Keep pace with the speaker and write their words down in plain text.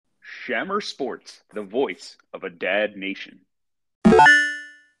Shammer Sports, the voice of a dad nation.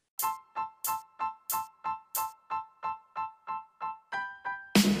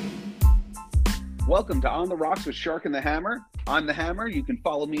 Welcome to On the Rocks with Shark and the Hammer. I'm the Hammer. You can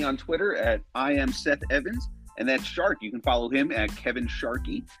follow me on Twitter at I am Seth Evans, and that's Shark. You can follow him at Kevin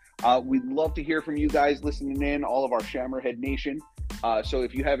Sharkey. We'd love to hear from you guys listening in, all of our Shammerhead Nation. So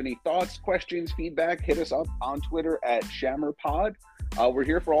if you have any thoughts, questions, feedback, hit us up on Twitter at ShammerPod. We're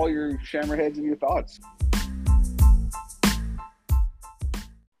here for all your Shammerheads and your thoughts.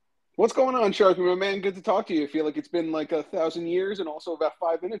 What's going on, Sharky, my man? Good to talk to you. I feel like it's been like 1,000 years and also about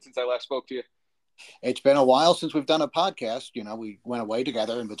 5 minutes since I last spoke to you. It's been a while since we've done a podcast. You know, we went away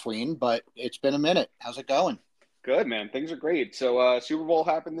together in between, but it's been a minute. How's it going? Good, man. Things are great. So Super Bowl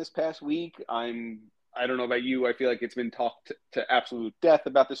happened this past week. I don't know about you. I feel like it's been talked to absolute death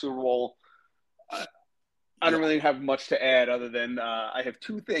about the Super Bowl. I don't really have much to add other than I have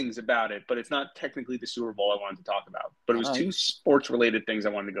two things about it, but it's not technically the Super Bowl I wanted to talk about. But it was two sports-related things I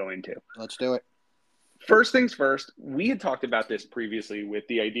wanted to go into. Let's do it. First things first, we had talked about this previously with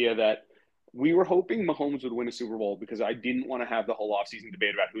the idea that we were hoping Mahomes would win a Super Bowl because I didn't want to have the whole offseason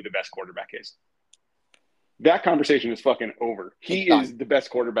debate about who the best quarterback is. That conversation is fucking over. He is the best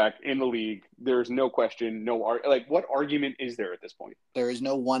quarterback in the league. There's no question, what argument is there at this point? There is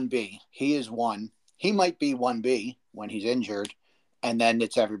no 1B. He is one. He might be 1B when he's injured, and then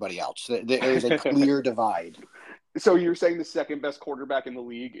it's everybody else. There is a clear divide. So you're saying the second best quarterback in the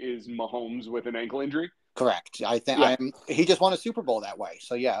league is Mahomes with an ankle injury? Correct. I think he just won a Super Bowl that way.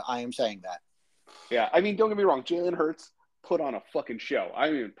 So, yeah, I am saying that. Yeah, I mean, don't get me wrong. Jalen Hurts put on a fucking show.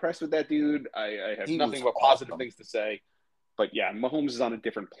 I'm impressed with that dude. I have nothing but positive things to say. But, yeah, Mahomes is on a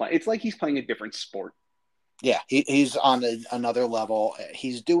different plane. It's like he's playing a different sport. Yeah, he's on another level.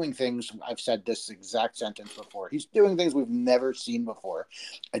 He's doing things. I've said this exact sentence before. He's doing things we've never seen before.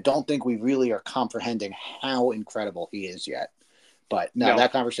 I don't think we really are comprehending how incredible he is yet. But, no.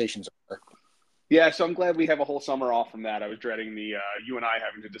 That conversation's over. Yeah, so I'm glad we have a whole summer off from that. I was dreading you and I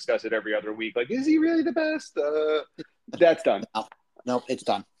having to discuss it every other week. Like, is he really the best? That's done. No, it's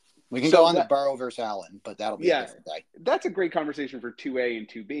done. We can go on the Burrow versus Allen, but that'll be a different day. That's a great conversation for 2A and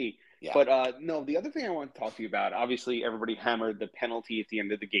 2B. Yeah. But, no, the other thing I want to talk to you about, obviously everybody hammered the penalty at the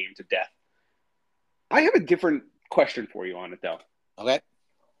end of the game to death. I have a different question for you on it, though. Okay.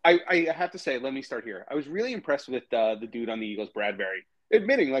 I have to say, let me start here. I was really impressed with the dude on the Eagles, Bradbury,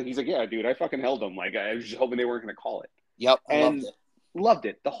 admitting, like, he's like, yeah, dude, I fucking held him. Like, I was just hoping they weren't going to call it. Yep, Loved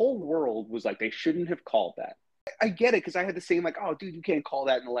it. The whole world was like, they shouldn't have called that. I get it, because I had the same, like, oh, dude, you can't call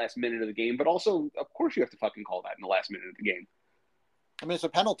that in the last minute of the game. But also, of course you have to fucking call that in the last minute of the game. I mean, it's a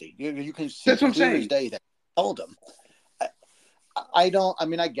penalty. You can see that's what I'm saying. Day that held him. I'm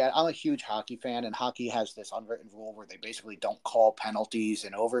a huge hockey fan, and hockey has this unwritten rule where they basically don't call penalties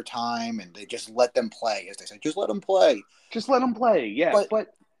in overtime, and they just let them play, as they say. Just let them play. Just let them play, yeah.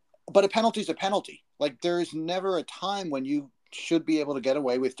 But a penalty is a penalty. Like, there is never a time when you should be able to get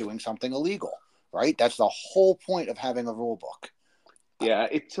away with doing something illegal, right? That's the whole point of having a rule book. Yeah,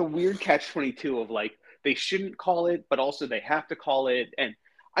 it's a weird catch-22 of, like, they shouldn't call it, but also they have to call it. And,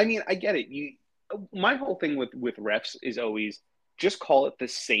 I mean, I get it. My whole thing with refs is always just call it the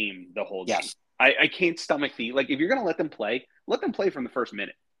same the whole game. Yes. I can't stomach if you're going to let them play from the first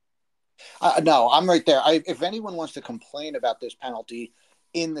minute. No, I'm right there. If anyone wants to complain about this penalty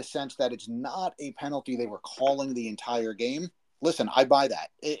in the sense that it's not a penalty they were calling the entire game, listen, I buy that.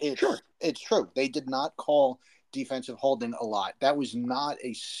 Sure. It's true. They did not call defensive holding a lot. That was not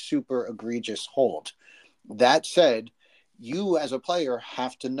a super egregious hold. That said, you as a player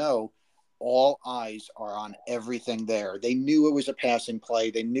have to know all eyes are on everything there. They knew it was a passing play.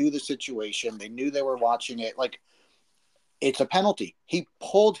 They knew the situation. They knew they were watching it. Like, it's a penalty. He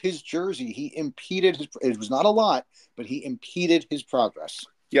pulled his jersey. He impeded it was not a lot, but he impeded his progress.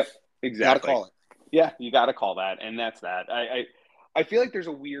 Yep, exactly. Got to call it. Yeah, you got to call that, and that's that. I feel like there's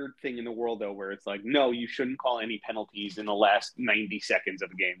a weird thing in the world, though, where it's like, no, you shouldn't call any penalties in the last 90 seconds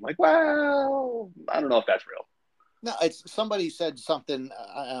of a game. Like, well, I don't know if that's real. No, it's somebody said something,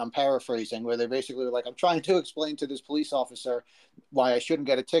 I'm paraphrasing, where they basically were like, I'm trying to explain to this police officer why I shouldn't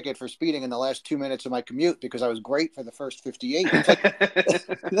get a ticket for speeding in the last 2 minutes of my commute because I was great for the first 58. It's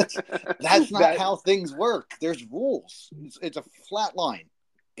like, that's not how things work. There's rules. It's a flat line.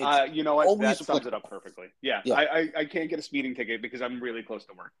 You know what? That sums it up perfectly. Yeah. I can't get a speeding ticket because I'm really close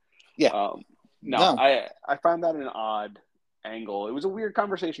to work. Yeah. No. I found that an odd angle. It was a weird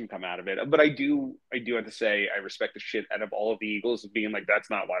conversation come out of it, but I do have to say I respect the shit out of all of the Eagles being like, that's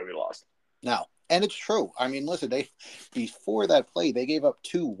not why we lost. No, and it's true. I mean, listen, before that play, they gave up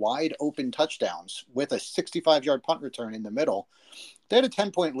 2 wide open touchdowns with a 65-yard punt return in the middle They had a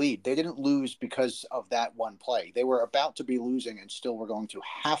 10-point lead. They didn't lose because of that one play. They were about to be losing and still were going to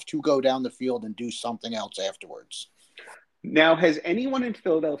have to go down the field and do something else afterwards. Now, has anyone in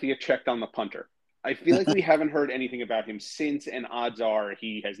Philadelphia checked on the punter? I feel like we haven't heard anything about him since, and odds are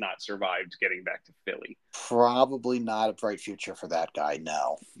he has not survived getting back to Philly. Probably not a bright future for that guy,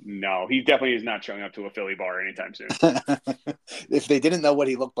 no. No, he definitely is not showing up to a Philly bar anytime soon. If they didn't know what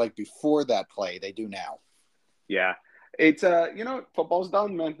he looked like before that play, they do now. Yeah. It's football's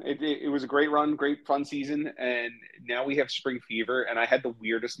done, man. It was a great run, great fun season, and now we have spring fever. And I had the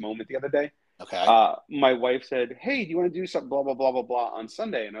weirdest moment the other day. Okay. My wife said, "Hey, do you want to do something blah blah blah blah blah on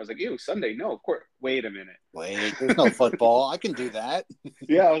Sunday?" And I was like, "Ew, Sunday? No, of course. Wait a minute. Wait, there's no football. I can do that."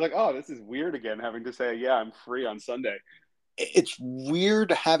 Yeah, I was like, "Oh, this is weird again, having to say, yeah, I'm free on Sunday." It's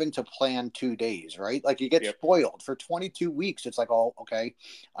weird having to plan 2 days, right? Like you get spoiled for 22 weeks. It's like, oh, okay,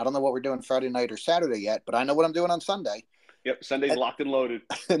 I don't know what we're doing Friday night or Saturday yet, but I know what I'm doing on Sunday. Yep, Sunday's locked and loaded.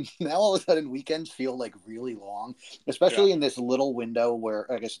 And now all of a sudden weekends feel like really long, especially in this little window where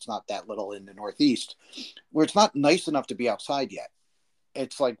I guess it's not that little in the Northeast, where it's not nice enough to be outside yet.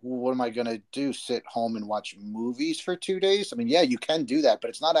 It's like, well, what am I going to do? Sit home and watch movies for 2 days? I mean, yeah, you can do that, but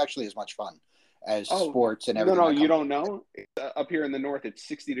it's not actually as much fun as sports and everything. No, you don't know. Up here in the north, it's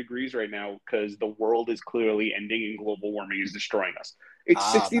 60 degrees right now because the world is clearly ending and global warming is destroying us.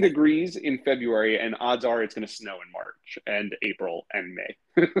 It's 60 degrees in February, and odds are it's going to snow in March and April and May.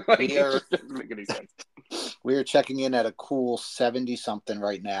 It just doesn't make any sense. We are checking in at a cool 70-something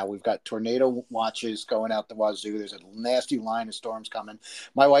right now. We've got tornado watches going out the wazoo. There's a nasty line of storms coming.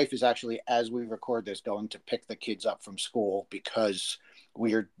 My wife is actually, as we record this, going to pick the kids up from school because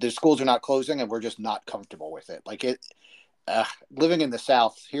the schools are not closing and we're just not comfortable with it. Like living in the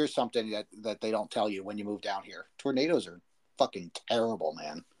South, here's something that they don't tell you when you move down here. Tornadoes are fucking terrible,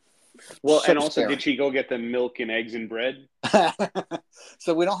 man. Well, so and also, scary. Did she go get the milk and eggs and bread?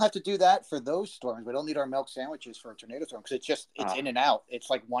 So we don't have to do that for those storms. We don't need our milk sandwiches for a tornado storm because it's in and out. It's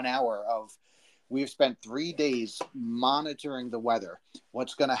like 1 hour of. We've spent 3 days monitoring the weather.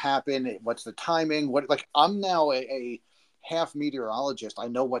 What's going to happen? What's the timing? I'm now a half meteorologist. I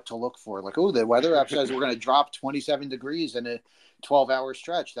know what to look for. Like, the weather app says we're going to drop 27 degrees in a 12-hour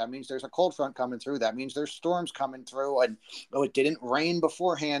stretch. That means there's a cold front coming through. That means there's storms coming through. And it didn't rain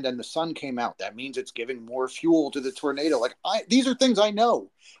beforehand and the sun came out. That means it's giving more fuel to the tornado. Like, these are things I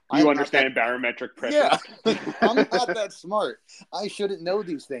know. You understand barometric pressure. Yeah, I'm not that smart. I shouldn't know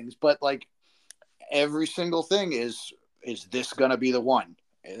these things, but like every single thing is this going to be the one?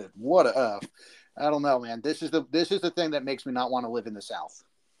 I don't know, man. This is the thing that makes me not want to live in the South.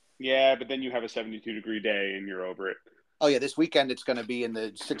 Yeah, but then you have a 72-degree day and you're over it. Oh yeah, this weekend it's going to be in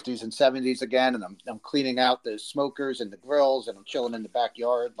the 60s and 70s again, and I'm cleaning out the smokers and the grills, and I'm chilling in the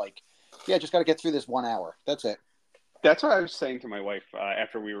backyard. Like, yeah, just got to get through this 1 hour. That's it. That's what I was saying to my wife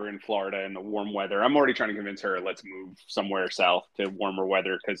after we were in Florida in the warm weather. I'm already trying to convince her, let's move somewhere south to warmer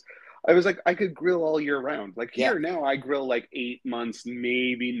weather because I was like, I could grill all year round. Like here now, I grill like 8 months,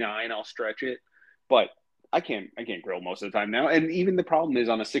 maybe 9. I'll stretch it. But I can't grill most of the time now. And even the problem is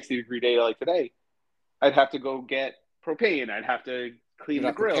on a 60-degree day like today, I'd have to go get propane. I'd have to clean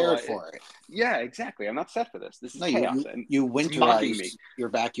the grill. Prepared for it. Yeah, exactly. I'm not set for this. This is chaos. You winterize your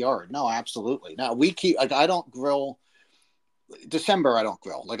backyard. No, absolutely. No, we keep I don't grill. December, I don't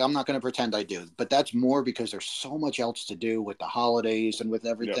grill. Like, I'm not going to pretend I do. But that's more because there's so much else to do with the holidays and with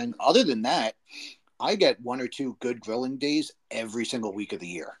everything. Yep. Other than that, I get 1 or 2 good grilling days every single week of the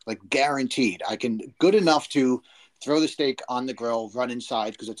year, like guaranteed. I can good enough to throw the steak on the grill, run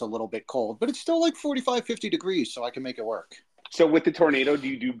inside because it's a little bit cold, but it's still like 45, 50 degrees, so I can make it work. So with the tornado, do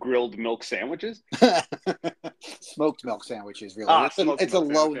you do grilled milk sandwiches? Smoked milk sandwiches, really. It's a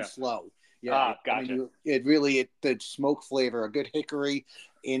low and slow. Yeah, gotcha. I mean, the smoke flavor, a good hickory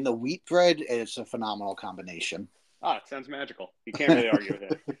in the wheat bread, it's a phenomenal combination. It sounds magical. You can't really argue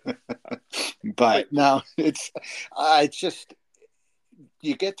with it. But no, it's just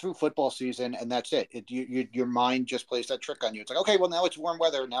you get through football season and that's it. Your mind just plays that trick on you. It's like, okay, well now it's warm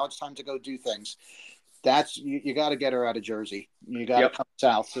weather. Now it's time to go do things. That's you got to get her out of Jersey. You got to come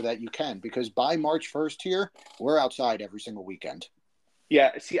south so that you can, because by March 1st here, we're outside every single weekend.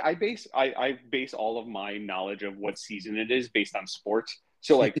 Yeah, see, I base all of my knowledge of what season it is based on sports.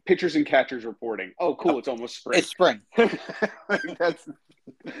 So like pitchers and catchers reporting, oh cool, it's almost spring. It's spring.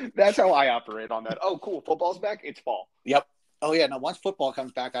 That's how I operate on that. Oh cool, football's back, it's fall. Yep. Oh yeah, now once football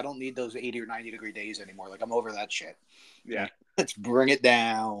comes back, I don't need those 80 or 90-degree days anymore. Like, I'm over that shit. Yeah. Let's bring it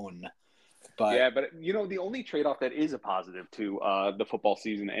down. But yeah, but the only trade-off that is a positive to the football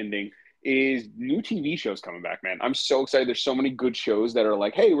season ending is new TV shows coming back, man. I'm so excited. There's so many good shows that are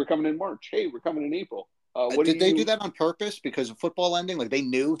like, hey, we're coming in March. Hey, we're coming in April. What do Did they do you? that on purpose because of football ending? Like they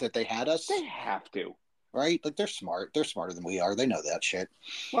knew that they had us, They have to. right? Like they're smart. They're smarter than we are. They know that shit.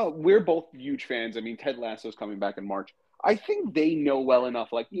 Well, we're both huge fans. I mean, Ted Lasso's coming back in March. I think they know well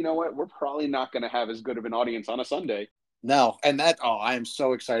enough. Like, you know what? We're probably not going to have as good of an audience on a Sunday. No, and that I am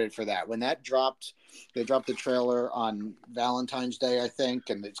so excited for that. When that dropped, they dropped the trailer on Valentine's Day, I think,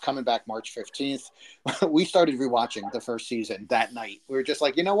 and it's coming back March 15th. We started rewatching the first season that night. We were just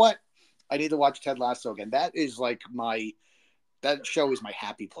like, you know what? I need to watch Ted Lasso again. That is like that show is my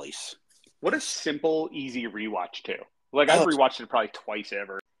happy place. What a simple, easy rewatch too. Like I've Oh, rewatched it probably twice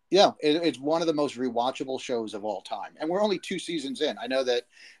ever. yeah, it's one of the most rewatchable shows of all time, and we're only 2 seasons in. I know that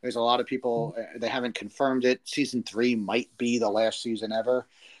there's a lot of people they haven't confirmed it. Season 3 might be the last season ever.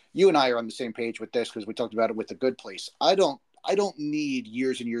 You and I are on the same page with this because we talked about it with The Good Place. I don't need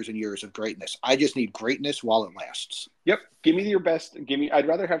years and years and years of greatness. I just need greatness while it lasts. Yep. Give me your best. Give me. I'd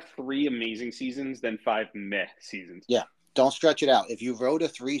rather have 3 amazing seasons than 5 meh seasons. Yeah, don't stretch it out. If you wrote a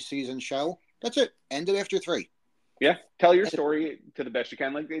 3-season show, that's it. End it after 3. Yeah. Tell your story to the best you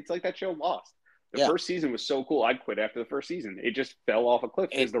can. Like it's like that show Lost. The Yeah. first season was so cool. I'd quit after the first season. It just fell off a cliff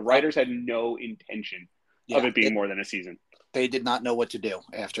because the writers had no intention of it being more than a season. They did not know what to do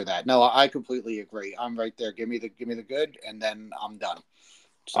after that. No, I completely agree. I'm right there. Give me the good, and then I'm done.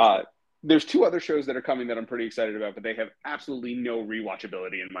 So. There's 2 other shows that are coming that I'm pretty excited about, but they have absolutely no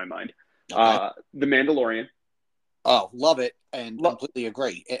rewatchability in my mind. Okay. The Mandalorian. Oh, love it, and completely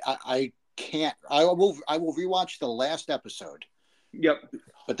agree. I can't. I will rewatch the last episode. Yep.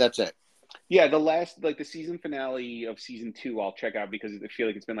 But that's it. Yeah, the season finale of season 2, I'll check out because I feel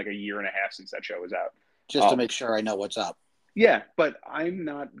like it's been like a year and a half since that show was out. Just to make sure I know what's up. Yeah, but I'm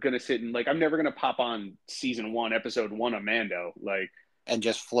not gonna sit and I'm never gonna pop on season 1, episode 1 of Mando, and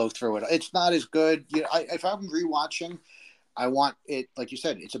just flow through it. It's not as good. You know, if I'm rewatching, I want it, like you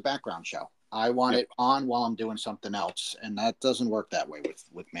said, it's a background show. I want it on while I'm doing something else, and that doesn't work that way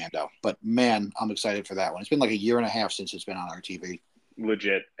with Mando. But man, I'm excited for that one. It's been like a year and a half since it's been on our TV.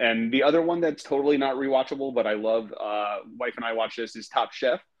 Legit. And the other one that's totally not rewatchable, but I love, wife and I watch this, is Top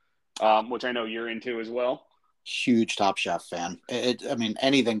Chef, which I know you're into as well. Huge Top Chef fan. I mean,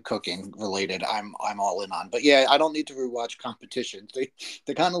 anything cooking related, I'm all in on. But yeah, I don't need to rewatch competitions.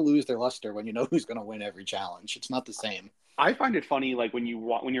 They kind of lose their luster when you know who's going to win every challenge. It's not the same. I find it funny, like when you're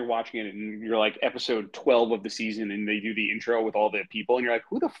watching it and you're like episode 12 of the season, and they do the intro with all the people, and you're like,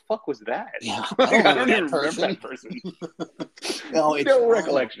 "Who the fuck was that?" Yeah, I don't even remember that person. No, it's no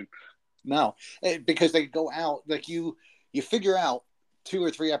recollection. No, because they go out like you figure out 2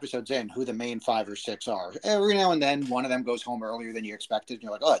 or 3 episodes in who the main 5 or 6 are. Every now and then, one of them goes home earlier than you expected, and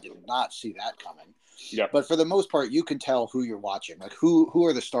you're like, "Oh, I did not see that coming." Yeah. But for the most part, you can tell who you're watching. Like who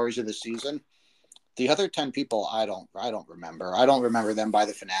are the stars of the season. The other 10 people, I don't remember. I don't remember them by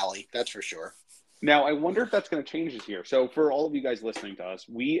the finale. That's for sure. Now, I wonder if that's going to change this year. So, for all of you guys listening to us,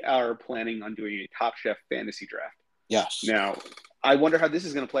 we are planning on doing a Top Chef fantasy draft. Yes. Now, I wonder how this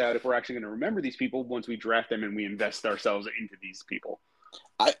is going to play out if we're actually going to remember these people once we draft them and we invest ourselves into these people.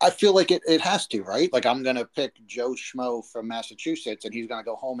 I feel like it has to, right? Like I'm going to pick Joe Schmo from Massachusetts, and he's going to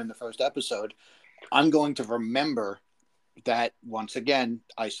go home in the first episode. I'm going to remember that once again,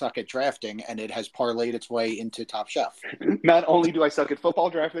 I suck at drafting, and it has parlayed its way into Top Chef. Not only do I suck at football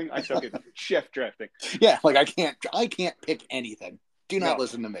drafting, I suck at chef drafting. Yeah, like I can't pick anything. Do not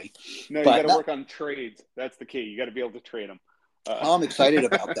listen to me. No, you got to work on trades. That's the key. You got to be able to trade them. I'm excited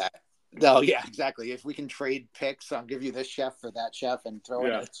about that. No, yeah, exactly. If we can trade picks, I'll give you this chef for that chef and throw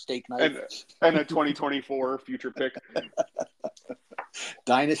in a steak knife. And a 2024 future pick.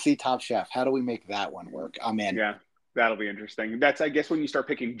 Dynasty Top Chef. How do we make that one work? I'm in. Yeah. That'll be interesting. That's, I guess, when you start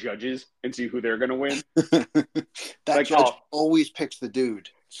picking judges and see who they're going to win. That judge always picks the dude.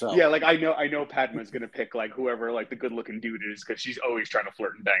 So yeah, like I know Padma's going to pick like whoever like the good looking dude is because she's always trying to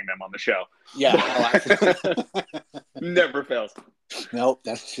flirt and bang them on the show. Yeah, never fails. Nope,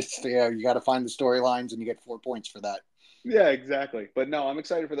 that's just you got to find the storylines and you get 4 points for that. Yeah, exactly. But no, I'm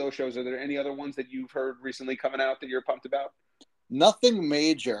excited for those shows. Are there any other ones that you've heard recently coming out that you're pumped about? Nothing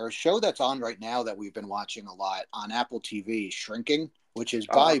major. A show that's on right now that we've been watching a lot on Apple TV, Shrinking, which is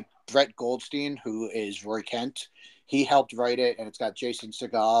by Brett Goldstein, who is Roy Kent. He helped write it, and it's got Jason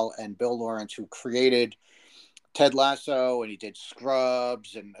Segel and Bill Lawrence, who created Ted Lasso, and he did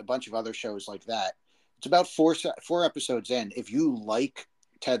Scrubs and a bunch of other shows like that. It's about four episodes in. If you like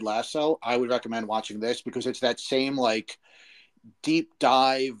Ted Lasso, I would recommend watching this because it's that same like deep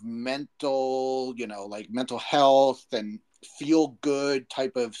dive mental, like mental health and feel good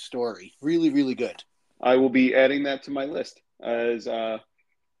type of story. Really, really good. I will be adding that to my list as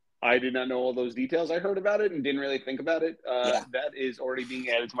I did not know all those details. I heard about it and didn't really think about it. That is already being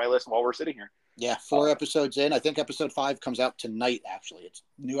added to my list while we're sitting here. Yeah, 4 episodes in. I think episode 5 comes out tonight, actually. It's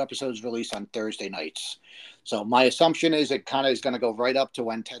new episodes released on Thursday nights. So my assumption is it kind of is going to go right up to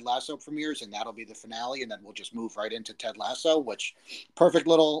when Ted Lasso premieres, and that'll be the finale, and then we'll just move right into Ted Lasso, which perfect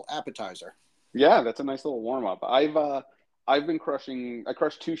little appetizer. Yeah, that's a nice little warm up. I've been crushing. I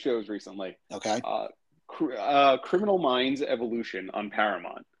crushed 2 shows recently. Okay. Criminal Minds Evolution on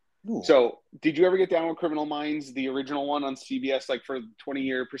Paramount. Ooh. So, did you ever get down with Criminal Minds, the original one on CBS, like for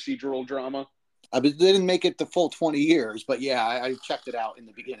 20-year procedural drama? I didn't make it the full 20 years, but yeah, I checked it out in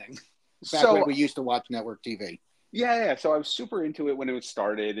the beginning. Back when we used to watch network TV. Yeah. So I was super into it when it was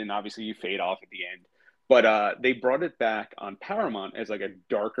started, and obviously you fade off at the end. But they brought it back on Paramount as like a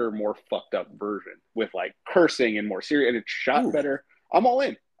darker, more fucked up version with like cursing and more serious, and it's shot better. I'm all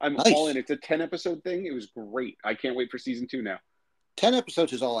in. I'm all in. It's a 10-episode thing. It was great. I can't wait for season 2 now. 10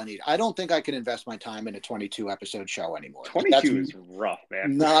 episodes is all I need. I don't think I can invest my time in a 22-episode show anymore. 22 is rough,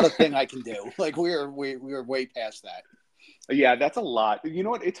 man. Not a thing I can do. Like we're way past that. Yeah, that's a lot. You know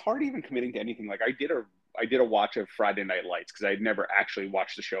what? It's hard even committing to anything. Like I did a watch of Friday Night Lights because I had never actually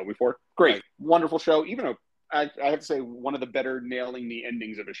watched the show before. Great, wonderful show. Even I have to say one of the better nailing the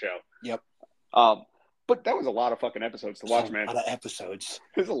endings of a show. Yep. But that was a lot of fucking episodes to watch, man. A lot of episodes.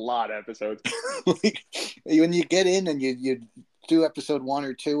 There's a lot of episodes. Like, when you get in and you do episode 1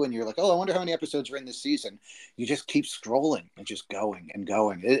 or 2 and you're like, oh, I wonder how many episodes are in this season. You just keep scrolling and just going and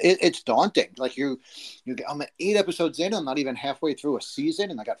going. It's daunting. Like I'm 8 episodes in. I'm not even halfway through a season,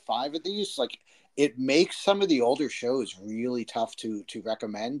 and I got 5 of these. Like it makes some of the older shows really tough to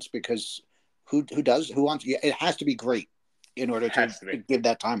recommend because who wants? It has to be great in order to give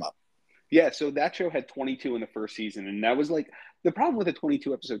that time up. Yeah, so that show had 22 in the first season, and that was like the problem with a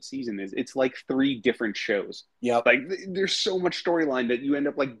 22-episode season is it's like 3 different shows. Yeah, like there's so much storyline that you end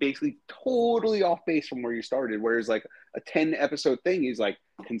up like basically totally off base from where you started. Whereas like a 10-episode thing is like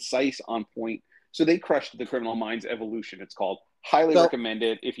concise, on point. So they crushed the Criminal Minds Evolution. It's called. Highly recommend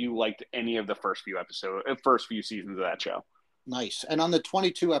it if you liked any of the first few seasons of that show. Nice. And on the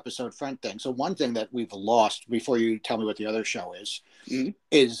 22-episode front thing, so one thing that we've lost before you tell me what the other show is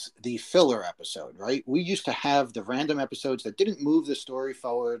the filler episode, right? We used to have the random episodes that didn't move the story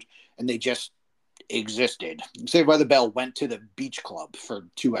forward, and they just existed. Saved by the Bell went to the beach club for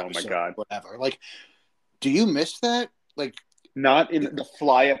 2 episodes. Oh my God. Whatever. Like, do you miss that? Like, not in the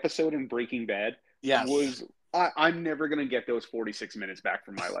Fly episode in Breaking Bad. Yeah. I'm never going to get those 46 minutes back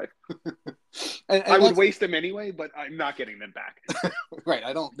from my life. and I would waste them anyway, but I'm not getting them back. Right.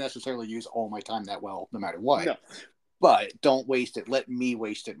 I don't necessarily use all my time that well, no matter what. No. But don't waste it. Let me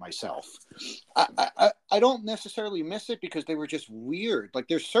waste it myself. I don't necessarily miss it because they were just weird. Like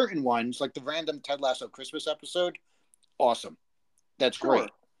there's certain ones, like the random Ted Lasso Christmas episode. Awesome. That's great.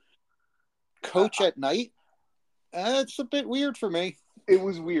 Coach at Night. It's a bit weird for me. It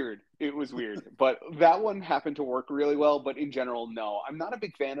was weird. But that one happened to work really well. But in general, no. I'm not a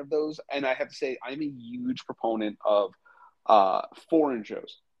big fan of those. And I have to say, I'm a huge proponent of foreign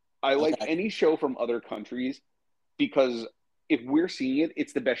shows. I like any show from other countries because if we're seeing it,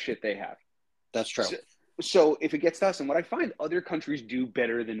 it's the best shit they have. That's true. So if it gets to us, and what I find other countries do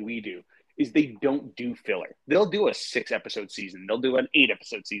better than we do is they don't do filler. They'll do a 6-episode season. They'll do an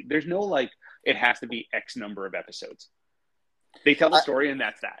 8-episode season. There's no like, it has to be X number of episodes. They tell the story, and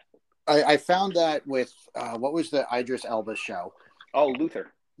that's that. I found that with, what was the Idris Elba show? Oh,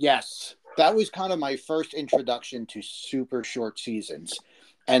 Luther. Yes. That was kind of my first introduction to super short seasons.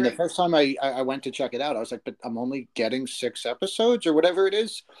 And the first time I went to check it out, I was like, but I'm only getting 6 episodes or whatever it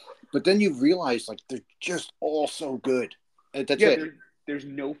is. But then you realize, like, they're just all so good. That's it. There's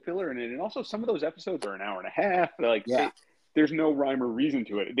no filler in it. And also, some of those episodes are an hour and a half. Like, there's no rhyme or reason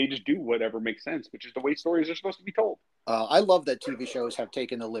to it. They just do whatever makes sense, which is the way stories are supposed to be told. I love that TV shows have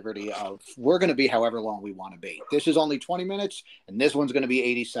taken the liberty of, we're going to be however long we want to be. This is only 20 minutes, and this one's going to be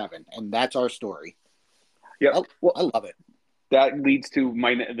 87. And that's our story. Yeah. I love it. That leads to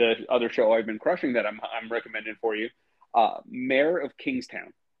the other show I've been crushing that I'm recommending for you, Mayor of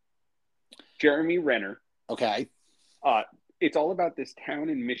Kingstown. Jeremy Renner. Okay. It's all about this town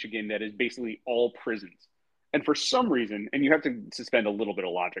in Michigan that is basically all prisons. And for some reason, and you have to suspend a little bit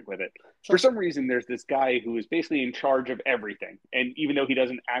of logic with it. Sure. For some reason, there's this guy who is basically in charge of everything. And even though he's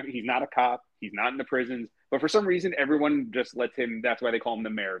not a cop, he's not in the prisons, but for some reason, everyone just lets him, that's why they call him the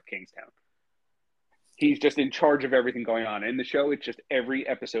Mayor of Kingstown. He's just in charge of everything going on. In the show, it's just every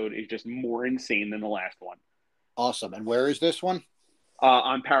episode is just more insane than the last one. Awesome. And where is this one?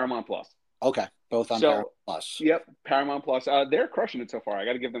 On Paramount Plus. Okay. Both on Paramount Plus. Yep. Paramount Plus. They're crushing it so far. I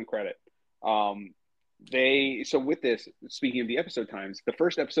got to give them credit. So with this, speaking of the episode times, the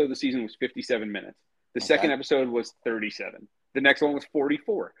first episode of the season was 57 minutes. The second episode was 37. The next one was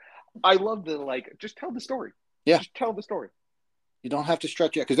 44. I love the, like, just tell the story. Yeah. Just tell the story. You don't have to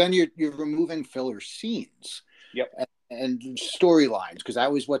stretch it because then you're removing filler scenes. Yep. And storylines, because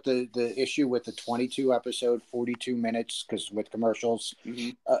that was what the issue with the 22 episode, 42 minutes, because with commercials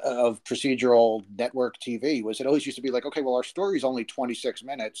of procedural network TV was it always used to be like, okay, well, our story's only 26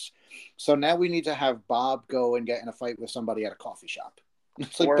 minutes. So now we need to have Bob go and get in a fight with somebody at a coffee shop.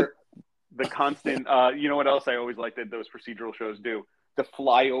 It's like, or the constant, you know what else I always liked that those procedural shows do? The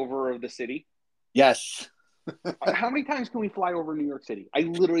flyover of the city. yes. How many times can we fly over New York City? I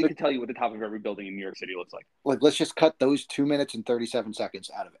literally could tell you what the top of every building in New York City looks like. Like, let's just cut those 2 minutes and 37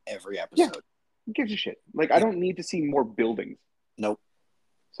 seconds out of every episode. Yeah. Who gives a shit? Like, I don't need to see more buildings. Nope.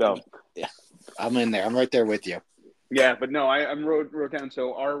 So, yeah, I'm in there. I'm right there with you. Yeah, but no, I'm wrote down.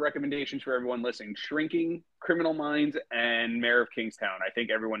 So our recommendations for everyone listening: Shrinking, Criminal Minds, and Mayor of Kingstown. I think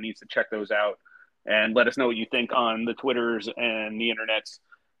everyone needs to check those out and let us know what you think on the Twitters and the internets.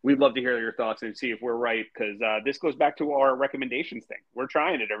 We'd love to hear your thoughts and see if we're right, because this goes back to our recommendations thing. We're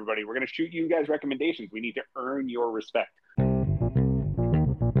trying it, everybody. We're going to shoot you guys recommendations. We need to earn your respect.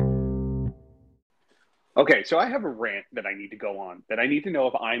 Okay, so I have a rant that I need to go on, that I need to know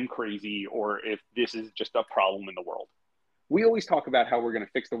if I'm crazy or if this is just a problem in the world. We always talk about how we're going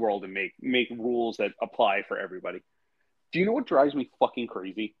to fix the world and make rules that apply for everybody. Do you know what drives me fucking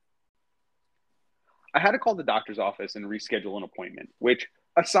crazy? I had to call the doctor's office and reschedule an appointment, which,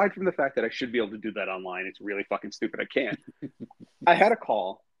 aside from the fact that I should be able to do that online, it's really fucking stupid. I can't. I had a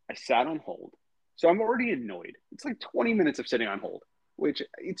call. I sat on hold. So I'm already annoyed. It's like 20 minutes of sitting on hold, which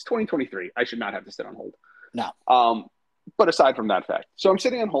it's 2023. I should not have to sit on hold. No. But aside from that fact, so I'm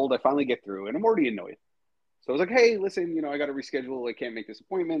sitting on hold. I finally get through and I'm already annoyed. So I was like, hey, listen, I got to reschedule. I can't make this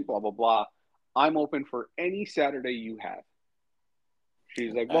appointment, blah, blah, blah. I'm open for any Saturday you have.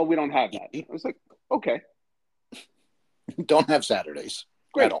 She's like, well, we don't have that. I was like, okay. Don't have Saturdays.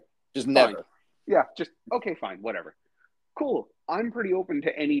 Great. At all. Just never. Fine. Yeah, just, okay, fine, whatever. Cool. I'm pretty open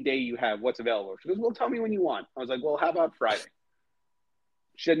to any day you have. What's available? She goes, well, tell me when you want. I was like, well, how about Friday?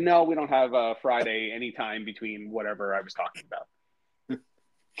 She said, no, we don't have Friday anytime between whatever I was talking about.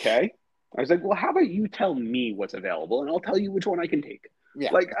 Okay. I was like, well, how about you tell me what's available and I'll tell you which one I can take.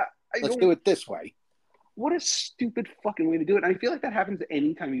 Yeah. Like, let's do it this way. What a stupid fucking way to do it. And I feel like that happens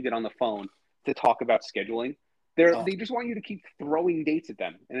anytime you get on the phone to talk about scheduling. They just want you to keep throwing dates at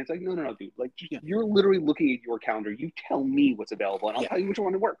them. And it's like, no, dude. Like, you're literally looking at your calendar. You tell me what's available, and I'll tell you which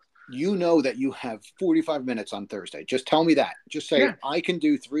one works. You know that you have 45 minutes on Thursday. Just tell me that. Just say, I can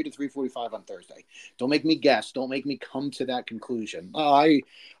do 3 to 3:45 on Thursday. Don't make me guess. Don't make me come to that conclusion. I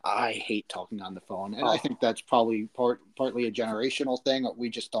hate talking on the phone. And I think that's probably partly a generational thing. We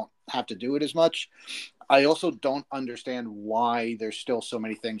just don't have to do it as much. I also don't understand why there's still so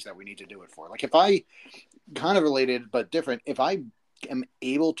many things that we need to do it for. Like, if I kind of related but different, if I am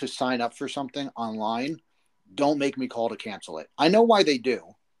able to sign up for something online, don't make me call to cancel it. I know why they do,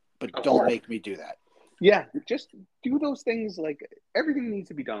 but don't make me do that. Yeah, just do those things. Like, everything needs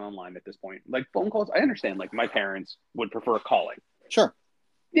to be done online at this point. Like, phone calls, I understand. Like, my parents would prefer calling. Sure.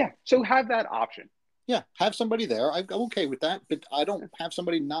 Yeah, so have that option. Yeah, have somebody there. I'm okay with that, but I don't have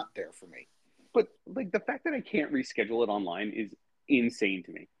somebody not there for me. But, like, the fact that I can't reschedule it online is insane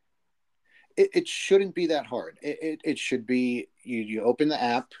to me. It shouldn't be that hard. It should be you open the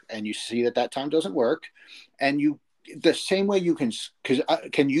app and you see that time doesn't work, and the same way you can, because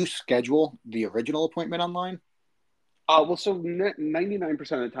can you schedule the original appointment online? Well, so 99% of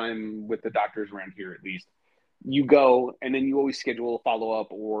the time with the doctors around here, at least, you go and then you always schedule a follow-up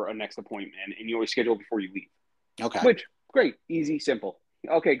or a next appointment, and you always schedule before you leave. Okay. Which, great, easy, simple.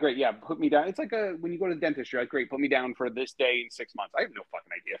 Okay, great. Yeah, put me down. It's like when you go to the dentist, you're like, great, put me down for this day in 6 months. I have no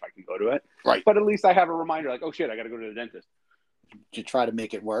fucking idea if I can go to it. Right. But at least I have a reminder, like, oh shit, I got to go to the dentist. To try to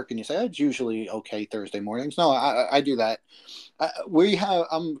make it work, and you say, it's usually okay Thursday mornings. No, I do that. We have,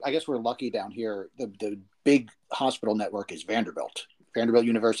 I guess we're lucky down here. The big hospital network is Vanderbilt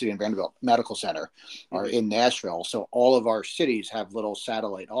University and Vanderbilt Medical Center are in Nashville. So all of our cities have little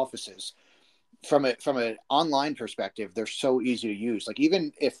satellite offices. From an online perspective, they're so easy to use. Like,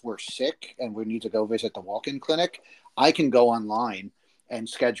 even if we're sick and we need to go visit the walk-in clinic, I can go online and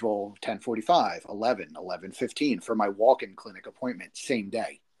schedule 10:45, 11, 11:15 for my walk-in clinic appointment same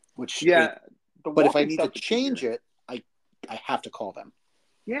day. But if I need to change it, I have to call them.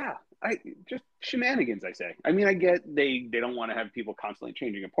 Yeah, I just shenanigans, I say. I mean, I get they don't want to have people constantly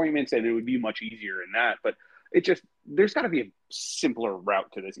changing appointments, and it would be much easier in that. But there's got to be a simpler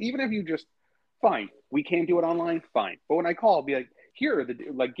route to this. Even if you just, fine, we can't do it online, fine. But when I call, I'll be like, here,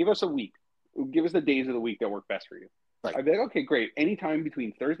 give us a week. Give us the days of the week that work best for you. Right. I'd be like, okay, great. Anytime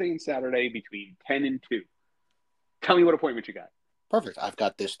between Thursday and Saturday between 10 and 2. Tell me what appointment you got. Perfect. I've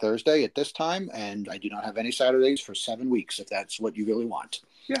got this Thursday at this time, and I do not have any Saturdays for 7 weeks, if that's what you really want.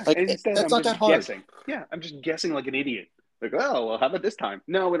 Yeah. Like, And instead, that's I'm not just that hard. guessing. Yeah. I'm just guessing like an idiot. Like, oh, well, how about this time?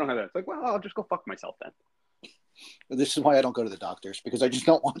 No, we don't have that. It's like, well, I'll just go fuck myself then. This is why I don't go to the doctors, because I just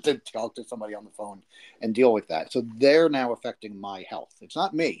don't want to talk to somebody on the phone and deal with that. So they're now affecting my health. It's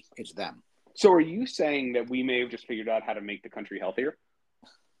not me, it's them. So are you saying that we may have just figured out how to make the country healthier?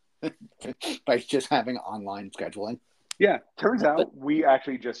 By just having online scheduling. Yeah. Turns out we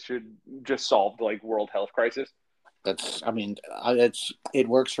actually just solved like world health crisis. That's, I mean, it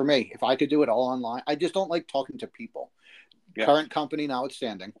works for me. If I could do it all online, I just don't like talking to people. Yeah. Current company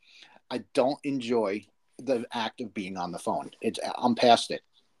notwithstanding, I don't enjoy the act of being on the phone. I'm past it.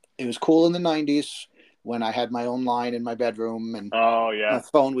 It was cool in the 90s when I had my own line in my bedroom and Oh yeah. my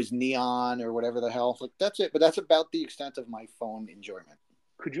phone was neon or whatever the hell. Like, that's it. But that's about the extent of my phone enjoyment.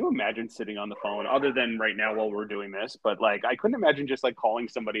 Could you imagine sitting on the phone other than right now while we're doing this? But like, I couldn't imagine just like calling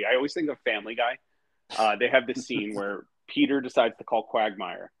somebody. I always think of Family Guy. They have this scene where Peter decides to call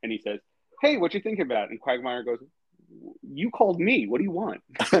Quagmire and he says, "Hey, what you thinking about?" And Quagmire goes, "You called me. What do you want?"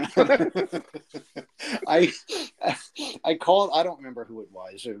 I called, I don't remember who it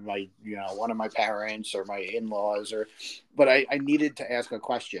was, or one of my parents or my in-laws, but I needed to ask a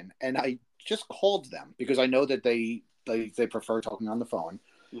question, and I just called them because I know that they prefer talking on the phone.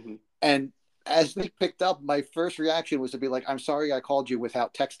 Mm-hmm. And as they picked up, my first reaction was to be like, "I'm sorry I called you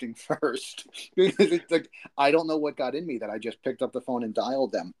without texting first." Because it's like, I don't know what got in me that I just picked up the phone and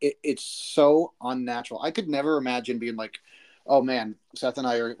dialed them. It's so unnatural. I could never imagine being like, "Oh man, Seth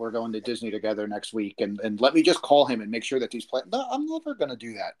and we're going to Disney together next week, and let me just call him and make sure that he's playing." No, I'm never going to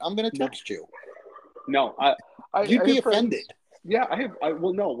do that. I'm going to text you. No, You'd be offended. Yeah,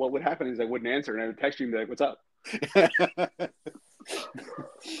 well, no. What would happen is I wouldn't answer, and I would text you and be like, "What's up?"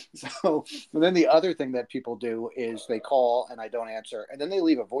 So, and then the other thing that people do is they call and I don't answer, and then they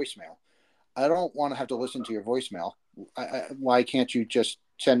leave a voicemail. I don't want to have to listen to your voicemail. Why can't you just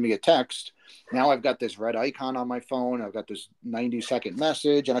send me a text? Now I've got this red icon on my phone. I've got this 90-second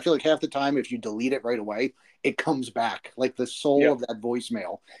message, and I feel like half the time, if you delete it right away, it comes back. Like the soul of that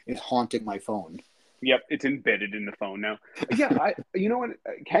voicemail is haunting my phone. Yep, it's embedded in the phone now. Yeah, you know what?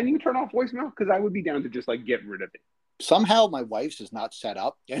 Can you turn off voicemail? Because I would be down to just like get rid of it. Somehow my wife's is not set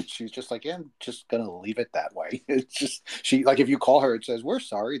up, and she's just like, "Yeah, I'm just gonna leave it that way." It's just, she, like, if you call her, it says, "We're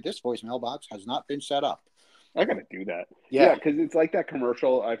sorry, this voicemail box has not been set up." I gotta do that. Yeah, because it's like that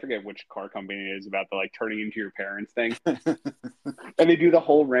commercial. I forget which car company it is about the like turning into your parents thing, and they do the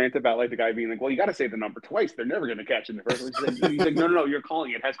whole rant about like the guy being like, "Well, you got to say the number twice. They're never gonna catch it in the first one." He's like, "No, you're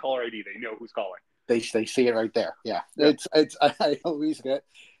calling. It has caller ID. They know who's calling." They see it right there. Yeah. It's I always get,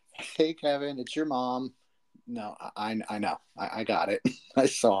 "Hey Kevin, it's your mom." No, I know. I got it. I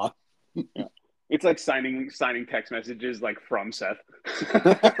saw. Yeah. It's like signing text messages like from Seth.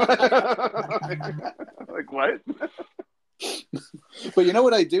 Like what? But you know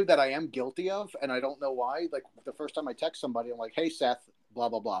what I do that I am guilty of, and I don't know why? Like the first time I text somebody, I'm like, "Hey Seth, blah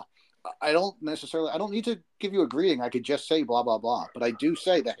blah blah." I don't need to give you a greeting. I could just say blah blah blah. But I do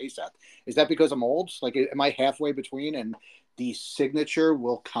say that, "Hey Seth." Is that because I'm old? Like, am I halfway between, and the signature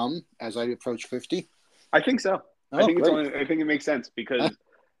will come as I approach 50? I think so. Oh, I think great. I think it makes sense because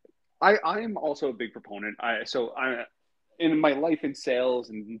I am also a big proponent. I in my life in sales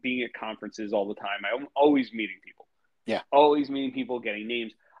and being at conferences all the time, I'm always meeting people. Yeah. Always meeting people, getting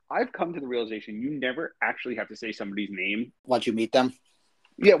names. I've come to the realization you never actually have to say somebody's name. Once you meet them?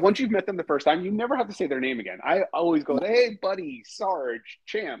 Yeah, once you've met them the first time, you never have to say their name again. I always go, "Hey, buddy, Sarge,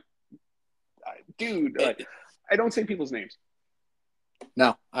 champ, dude." I don't say people's names.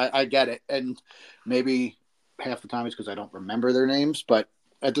 No, I get it. And maybe half the time it's because I don't remember their names. But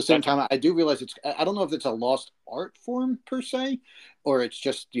at the same time, I do realize I don't know if it's a lost art form per se, or it's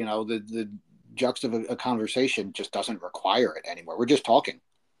just, the juxta of a conversation just doesn't require it anymore. We're just talking.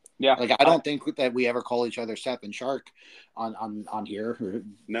 Yeah. Like, I don't think that we ever call each other Seth and Shark on here, or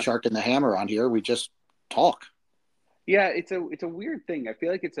Shark and the Hammer on here. We just talk. Yeah, it's a weird thing. I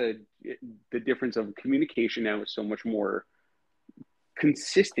feel like the difference of communication now is so much more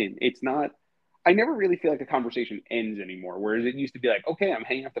consistent. It's not. I never really feel like a conversation ends anymore. Whereas it used to be like, okay, I'm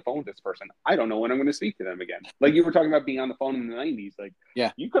hanging up the phone with this person. I don't know when I'm going to speak to them again. Like you were talking about being on the phone in the 90s. Like,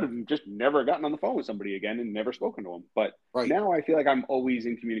 yeah, you could have just never gotten on the phone with somebody again and never spoken to them. But now I feel like I'm always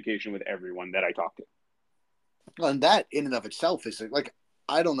in communication with everyone that I talk to. Well, and that in and of itself is like,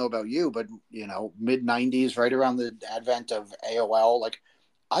 I don't know about you, but mid 90s, right around the advent of AOL, like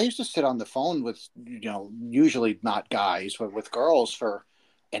I used to sit on the phone with, usually not guys, but with girls for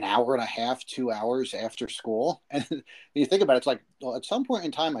an hour and a half, 2 hours after school. And you think about it, it's like, well, at some point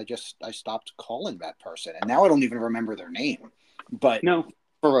in time, I stopped calling that person, and now I don't even remember their name. But No,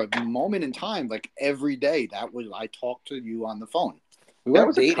 for a moment in time, like every day, I talked to you on the phone. We that weren't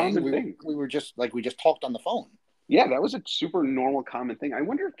was a dating. common thing. We were just like, we just talked on the phone. Yeah, that was a super normal, common thing. I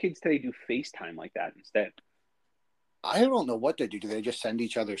wonder if kids today do FaceTime like that instead. I don't know what they do. Do they just send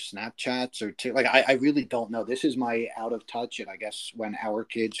each other Snapchats or like? I really don't know. This is my out of touch, and I guess when our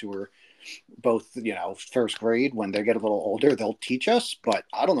kids who are both first grade, when they get a little older, they'll teach us. But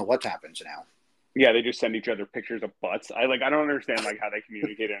I don't know what happens now. Yeah, they just send each other pictures of butts. I don't understand like how they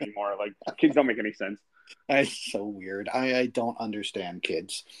communicate anymore. Like kids don't make any sense. It's so weird. I don't understand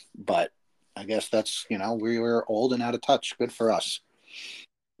kids, but I guess that's we were old and out of touch. Good for us.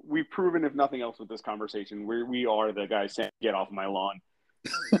 We've proven, if nothing else, with this conversation, we are the guys saying, "Get off my lawn."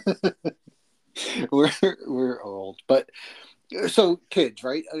 we're old, but so kids,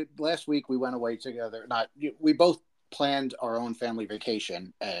 right? Last week we went away together. Not we both planned our own family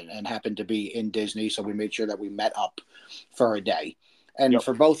vacation and happened to be in Disney, so we made sure that we met up for a day. And Yep.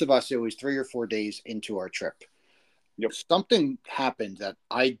 for both of us, it was 3 or 4 days into our trip. Yep. Something happened that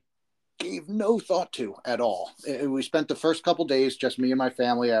I gave no thought to at all. We spent the first couple days, just me and my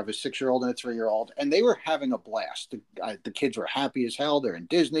family. I have a 6-year-old and a 3-year-old, and they were having a blast. The kids were happy as hell. They're in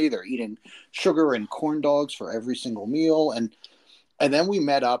Disney. They're eating sugar and corn dogs for every single meal. And then we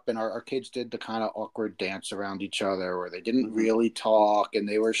met up, and our kids did the kind of awkward dance around each other where they didn't really talk and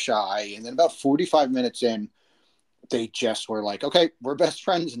they were shy. And then about 45 minutes in, they just were like, okay, we're best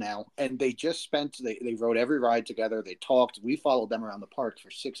friends now. And they just they rode every ride together. They talked. We followed them around the park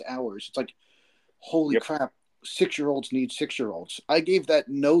for 6 hours. It's like, holy crap, 6-year-olds need 6-year-olds. I gave that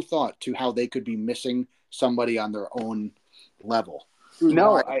no thought to how they could be missing somebody on their own level.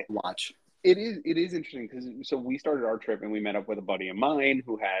 No, I watch. It is interesting because so we started our trip and we met up with a buddy of mine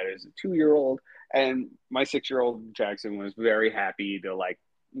who has a 2-year-old, and my 6-year-old Jackson was very happy to like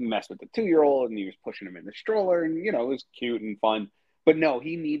mess with the 2-year-old, and he was pushing him in the stroller, and it was cute and fun. But no,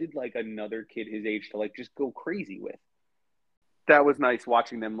 he needed like another kid his age to like just go crazy with. That was nice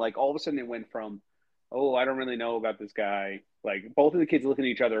watching them. Like all of a sudden it went from, oh, I don't really know about this guy. Like both of the kids looking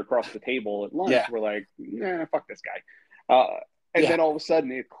at each other across the table at lunch were like, nah, fuck this guy. And then all of a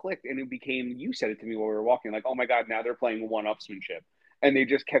sudden it clicked and it became, you said it to me while we were walking, like, oh my God, now they're playing one-upsmanship. And they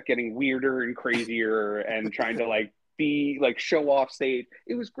just kept getting weirder and crazier and trying to like be like show off stage.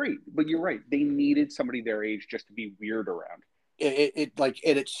 It was great. But you're right. They needed somebody their age just to be weird around.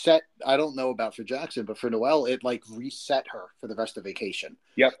 It set, I don't know about for Jackson, but for Noelle, it like reset her for the rest of vacation.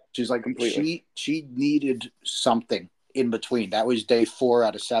 Yep. She's like, completely. She needed something in between. That was day 4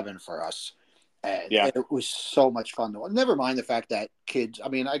 out of 7 for us. And it was so much fun. Never mind the fact that kids, I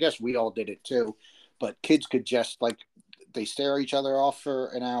mean, I guess we all did it too, but kids could just like, they stare each other off for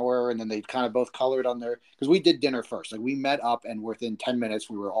an hour and then they kind of both colored on their, because we did dinner first. Like we met up and within 10 minutes,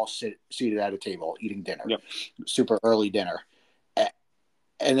 we were all seated at a table eating dinner, super early dinner.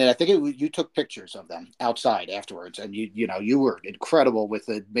 And then I think you took pictures of them outside afterwards, and you were incredible with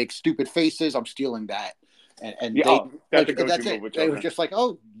the make stupid faces. I'm stealing that, and that's it. They were just like,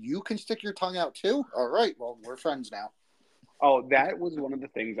 oh, you can stick your tongue out too. All right, well, we're friends now. Oh, that was one of the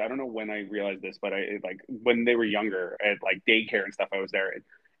things. I don't know when I realized this, but I like when they were younger at like daycare and stuff. I was there.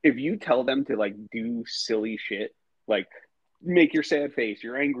 If you tell them to like do silly shit, like make your sad face,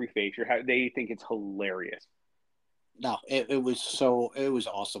 your angry face, they think it's hilarious. No, it was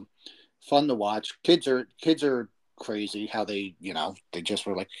awesome, fun to watch. Kids are crazy how they they just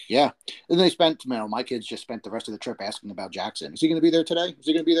were like, yeah. And they spent my kids just spent the rest of the trip asking about Jackson. Is he going to be there today? Is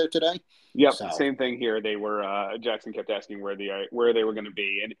he going to be there today? Yep, same thing here. They were Jackson kept asking where they were going to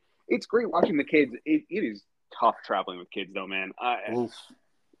be, and it's great watching the kids. It is tough traveling with kids though, man.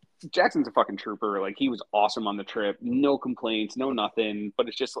 Jackson's a fucking trooper. Like he was awesome on the trip, no complaints, no nothing. But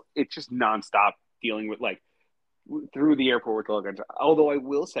it's just nonstop dealing with like. Through the airport with luggage. Although I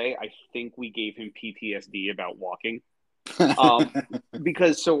will say, I think we gave him PTSD about walking.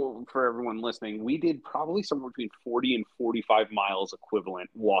 Because so for everyone listening, we did probably somewhere between 40 and 45 miles equivalent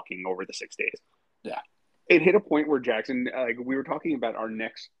walking over the 6 days. Yeah. It hit a point where Jackson, like we were talking about our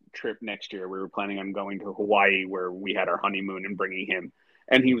next trip next year. We were planning on going to Hawaii where we had our honeymoon and bringing him.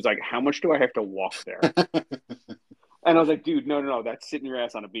 And he was like, how much do I have to walk there? And I was like, dude, no, that's sitting your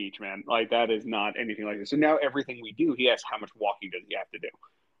ass on a beach, man. Like, that is not anything like this. So now everything we do, he asks how much walking does he have to do?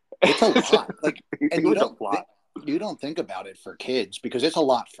 It's a lot. Like, and you don't think about it for kids because it's a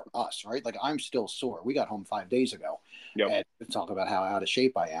lot for us, right? Like, I'm still sore. We got home 5 days ago. And talk about how out of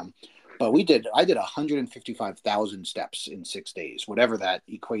shape I am. But I did 155,000 steps in 6 days, whatever that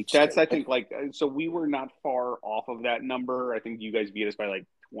equates to. I think, like, so we were not far off of that number. I think you guys beat us by like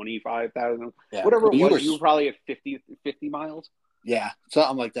 25,000. Yeah. Whatever it was, you were probably at 50 miles. Yeah,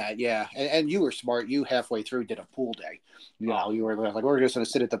 something like that. Yeah, and you were smart. You halfway through did a pool day. You know, you were like, we're just going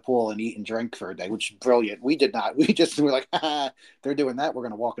to sit at the pool and eat and drink for a day, which is brilliant. We did not. We just were like, they're doing that. We're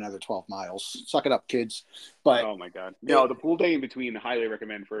going to walk another 12 miles. Suck it up, kids. But Oh my God. No, the pool day in between, highly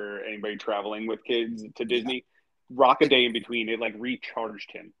recommend for anybody traveling with kids to Disney. Rock a day in between. It like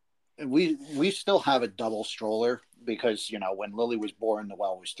recharged him. we still have a double stroller because when Lily was born,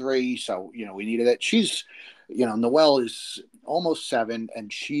 Noelle was 3, so we needed it. She's Noelle is almost 7,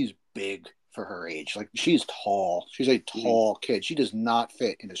 and she's big for her age. Like, she's tall. She's a tall kid. She does not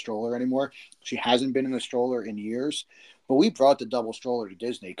fit in a stroller anymore. She hasn't been in a stroller in years. But we brought the double stroller to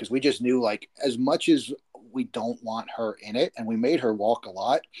Disney because we just knew, like, as much as we don't want her in it, and we made her walk a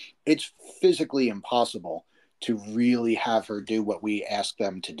lot, it's physically impossible to really have her do what we ask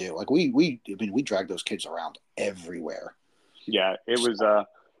them to do. Like, we drag those kids around everywhere. Yeah, it was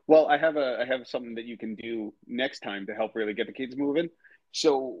well, I have something that you can do next time to help really get the kids moving.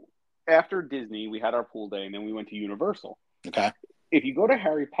 So after Disney, we had our pool day and then we went to Universal. Okay. If you go to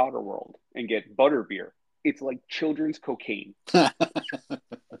Harry Potter World and get butterbeer, it's like children's cocaine.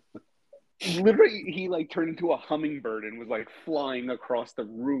 Literally, he like turned into a hummingbird and was like flying across the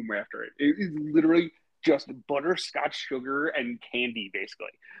room after it. It is literally just butterscotch sugar and candy,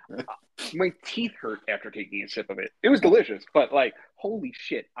 basically. My teeth hurt after taking a sip of it. It was delicious, but like, holy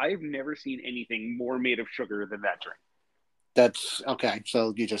shit, I've never seen anything more made of sugar than that drink. That's okay.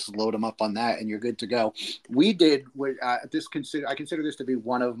 So you just load them up on that, and you're good to go. We did I consider this to be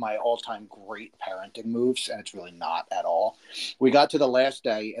one of my all-time great parenting moves, and it's really not at all. We got to the last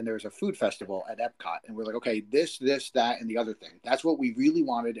day, and there was a food festival at Epcot, and we're like, okay, this, that, and the other thing. That's what we really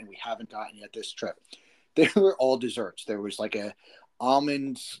wanted, and we haven't gotten yet this trip. They were all desserts. There was like a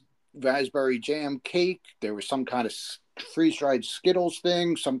almond raspberry jam cake. There was some kind of freeze-dried Skittles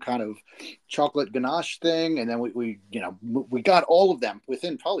thing, some kind of chocolate ganache thing, and then we got all of them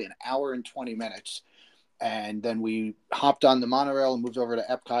within probably an hour and 20 minutes. And then we hopped on the monorail and moved over to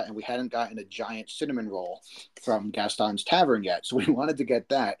Epcot, and we hadn't gotten a giant cinnamon roll from Gaston's Tavern yet, so we wanted to get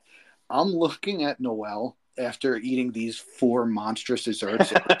that. I'm looking at Noelle after eating these 4 monstrous desserts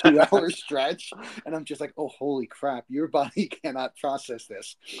in a 2-hour stretch, and I'm just like, oh, holy crap, your body cannot process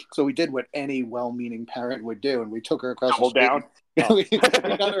this. So we did what any well-meaning parent would do, and we took her across the street. Down. We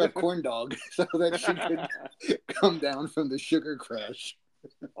got her a corn dog so that she could come down from the sugar crash.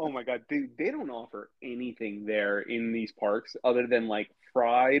 Oh my God, they don't offer anything there in these parks other than like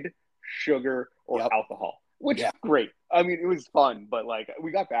fried sugar or alcohol, which is great. I mean, it was fun, but like,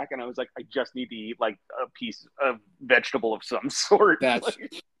 we got back and I was like, I just need to eat like a piece of vegetable of some sort. That's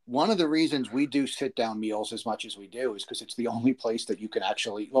one of the reasons we do sit down meals as much as we do, is because it's the only place that you can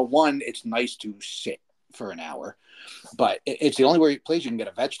actually, well, one, it's nice to sit for an hour, but it's the only place you can get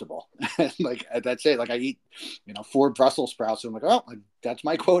a vegetable. Like, that's it. Like, I eat 4 Brussels sprouts, and I'm like, oh, that's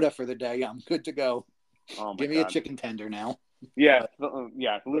my quota for the day. I'm good to go. Give me a chicken tender now. Yeah,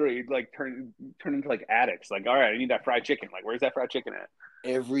 literally, like turn into like addicts. Like, all right, I need that fried chicken. Like, where's that fried chicken at?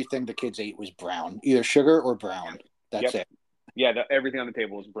 Everything the kids ate was brown, either sugar or brown. That's it. Yeah, everything on the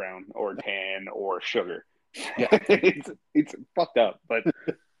table was brown or tan or sugar. Yeah, it's fucked up, but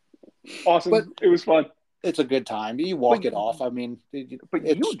awesome. But it was fun. It's a good time. You walk it off. I mean, but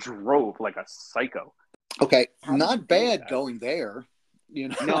you drove like a psycho. Okay, not bad going there.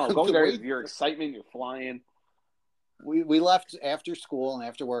 No, going there, your excitement, you're flying. We left after school and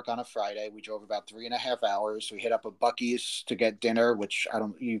after work on a Friday. We drove about 3.5 hours. We hit up a Buc-ee's to get dinner, which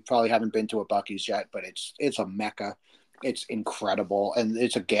you probably haven't been to a Buc-ee's yet, but it's a mecca. It's incredible. And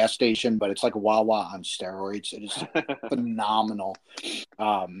it's a gas station, but it's like Wawa on steroids. It is phenomenal.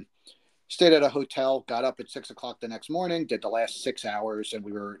 Stayed at a hotel, got up at 6 o'clock the next morning, did the last 6 hours, and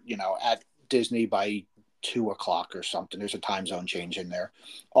we were, at Disney by 2 o'clock or something. There's a time zone change in there.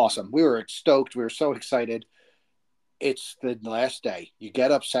 Awesome. We were stoked. We were so excited. It's the last day. You get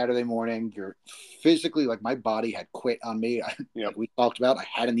up Saturday morning. You're physically, like, my body had quit on me. Like we talked about, I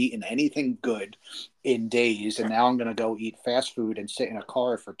hadn't eaten anything good in days, and now I'm going to go eat fast food and sit in a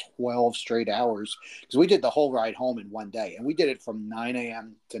car for 12 straight hours, because we did the whole ride home in one day, and we did it from 9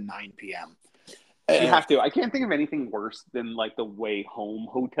 a.m. to 9 p.m. You have to. I can't think of anything worse than like the way home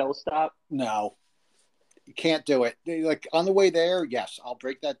hotel stop. No. You can't do it. Like, on the way there, yes, I'll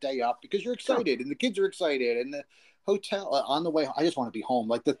break that day up because you're excited and the kids are excited, and the hotel on the way, I just want to be home.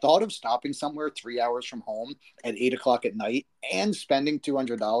 Like, the thought of stopping somewhere 3 hours from home at 8 o'clock at night and spending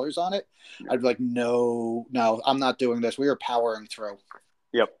 $200 on it, I'd be like, no, I'm not doing this. We are powering through.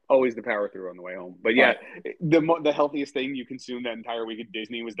 Yep, always the power through on the way home. But yeah, the healthiest thing you consumed that entire week at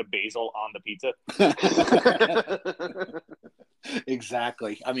Disney was the basil on the pizza.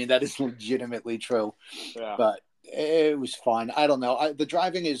 Exactly. I mean, that is legitimately true. Yeah. But It was fun. I don't know. The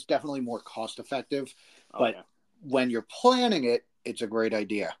driving is definitely more cost effective, but yeah. when you're planning it, it's a great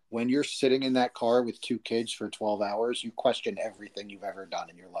idea. When you're sitting in that car with 2 kids for 12 hours, you question everything you've ever done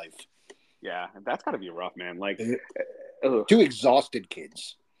in your life. Yeah, that's got to be rough, man. Like, Ugh. 2 exhausted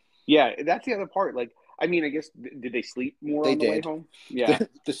kids. Yeah, that's the other part. Like, I mean, I guess did they sleep more They on the way did. home? Yeah,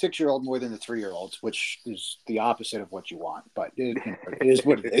 the 6-year-old more than the 3-year-olds, which is the opposite of what you want, but it is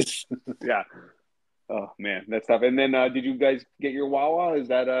what it is. Yeah. Oh man, that's tough. And then, did you guys get your Wawa? Is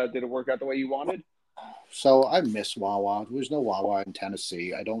that did it work out the way you wanted? So I miss Wawa. There's no Wawa in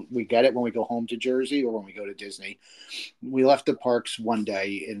Tennessee. We get it when we go home to Jersey or when we go to Disney. We left the parks one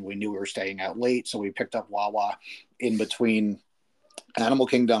day and we knew we were staying out late, so we picked up Wawa in between Animal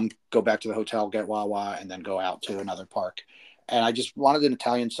Kingdom, go back to the hotel, get Wawa, and then go out to another park. And I just wanted an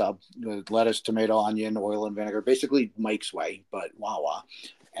Italian sub with lettuce, tomato, onion, oil, and vinegar, basically Mike's Way, but Wawa.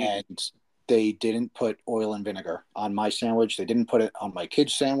 And they didn't put oil and vinegar on my sandwich. They didn't put it on my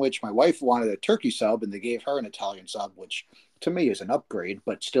kid's sandwich. My wife wanted a turkey sub, and they gave her an Italian sub, which to me is an upgrade,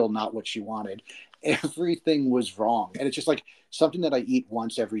 but still not what she wanted. Everything was wrong. And it's just like something that I eat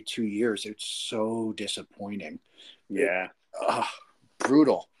once every 2 years. It's so disappointing. Yeah.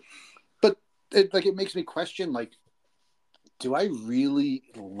 Brutal. But it makes me question, like, do I really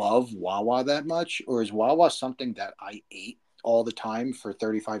love Wawa that much? Or is Wawa something that I ate all the time for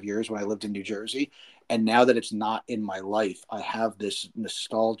 35 years when I lived in New Jersey? And now that it's not in my life, I have this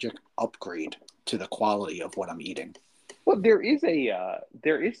nostalgic upgrade to the quality of what I'm eating. Well, there is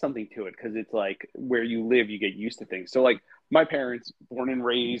something to it because it's like where you live, you get used to things. So like my parents, born and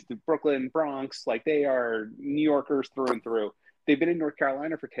raised in Brooklyn, Bronx, like they are New Yorkers through and through. They've been in North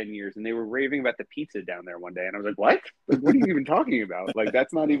Carolina for 10 years and they were raving about the pizza down there one day. And I was like, what? Like, what are you even talking about? Like,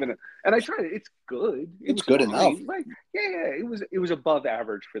 that's not even and I tried it. It's good. It's good enough. Like, yeah, it was above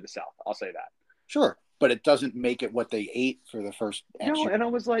average for the South. I'll say that. Sure. But it doesn't make it what they ate for the first. No, and I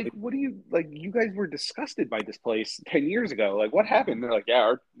was like, what do you, like, you guys were disgusted by this place 10 years ago. Like, what happened? They're like,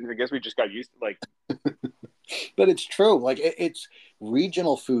 yeah, I guess we just got used to, like. But it's true. Like, it's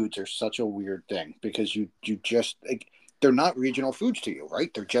regional foods are such a weird thing because you just, like, they're not regional foods to you,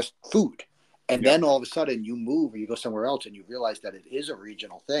 right? They're just food. And then all of a sudden you move or you go somewhere else and you realize that it is a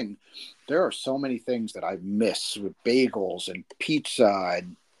regional thing. There are so many things that I miss with bagels and pizza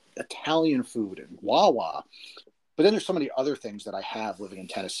and Italian food and Wawa. But then there's so many other things that I have living in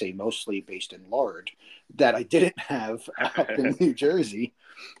Tennessee, mostly based in lard, that I didn't have out in New Jersey.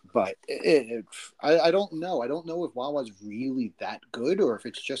 But I don't know. I don't know if Wawa's really that good or if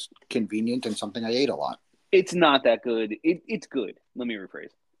it's just convenient and something I ate a lot. It's not that good. It's good. Let me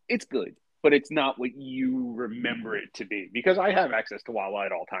rephrase. It's good, but it's not what you remember it to be because I have access to Wawa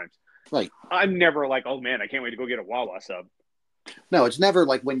at all times. Right. I'm never like, oh man, I can't wait to go get a Wawa sub. No, it's never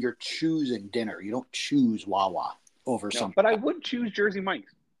like when you're choosing dinner. You don't choose Wawa over something. But I would choose Jersey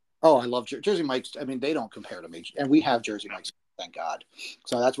Mike's. Oh, I love Jersey Mike's. I mean, they don't compare to me. And we have Jersey Mike's, thank God.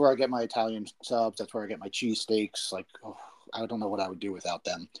 So that's where I get my Italian subs. That's where I get my cheesesteaks. Like, I don't know what I would do without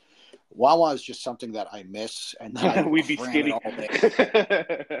them. Wawa is just something that I miss. And then we'd be skinny. all day.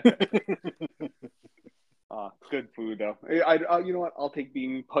 Good food, though. I you know what? I'll take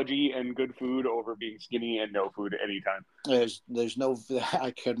being pudgy and good food over being skinny and no food anytime. There's no,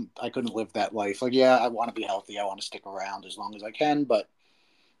 I couldn't live that life. Like, yeah, I want to be healthy. I want to stick around as long as I can, but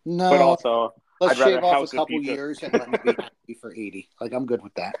no. But also, let's shave off a couple years and let me be happy for 80. Like, I'm good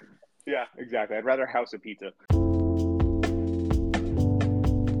with that. Yeah, exactly. I'd rather house of pizza.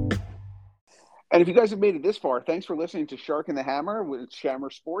 And if you guys have made it this far, thanks for listening to Shark and the Hammer with Shammer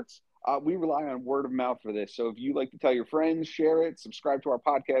Sports. We rely on word of mouth for this. So if you like to tell your friends, share it, subscribe to our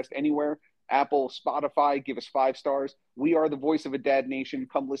podcast anywhere, Apple, Spotify, give us 5 stars. We are the voice of a dad nation.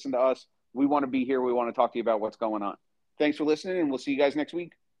 Come listen to us. We want to be here. We want to talk to you about what's going on. Thanks for listening, and we'll see you guys next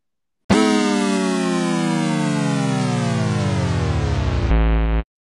week.